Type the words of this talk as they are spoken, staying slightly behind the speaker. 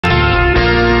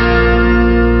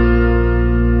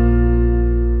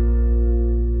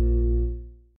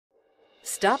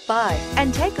Stop by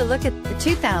and take a look at the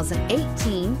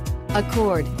 2018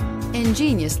 Accord.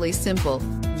 Ingeniously simple,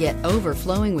 yet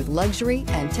overflowing with luxury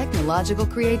and technological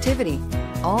creativity.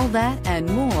 All that and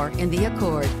more in the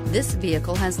Accord. This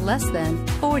vehicle has less than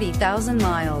 40,000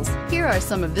 miles. Here are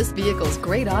some of this vehicle's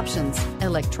great options: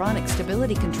 electronic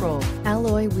stability control,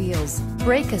 alloy wheels,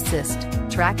 brake assist,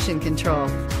 traction control,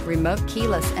 remote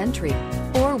keyless entry,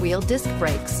 four-wheel disc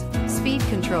brakes, speed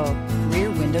control,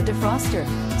 rear window defroster,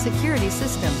 security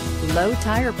system, low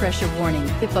tire pressure warning.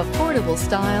 If affordable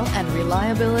style and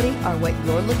reliability are what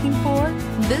you're looking for,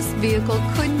 this vehicle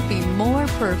couldn't be more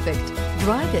perfect.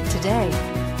 Drive it today.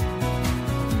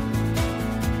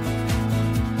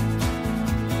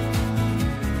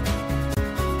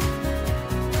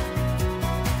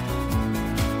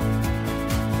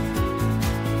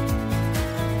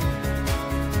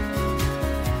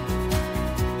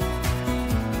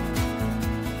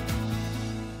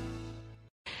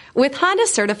 With Honda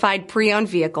certified pre-owned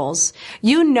vehicles,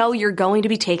 you know you're going to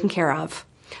be taken care of.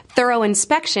 Thorough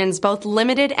inspections, both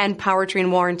limited and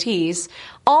powertrain warranties,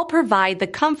 all provide the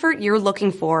comfort you're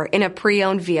looking for in a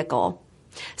pre-owned vehicle.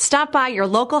 Stop by your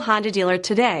local Honda dealer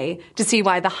today to see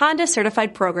why the Honda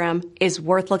certified program is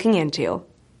worth looking into.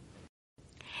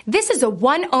 This is a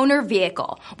one-owner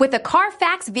vehicle with a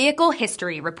Carfax Vehicle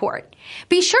History Report.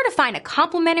 Be sure to find a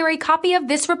complimentary copy of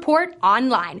this report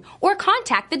online or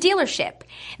contact the dealership.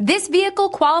 This vehicle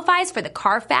qualifies for the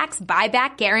Carfax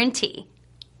Buyback Guarantee.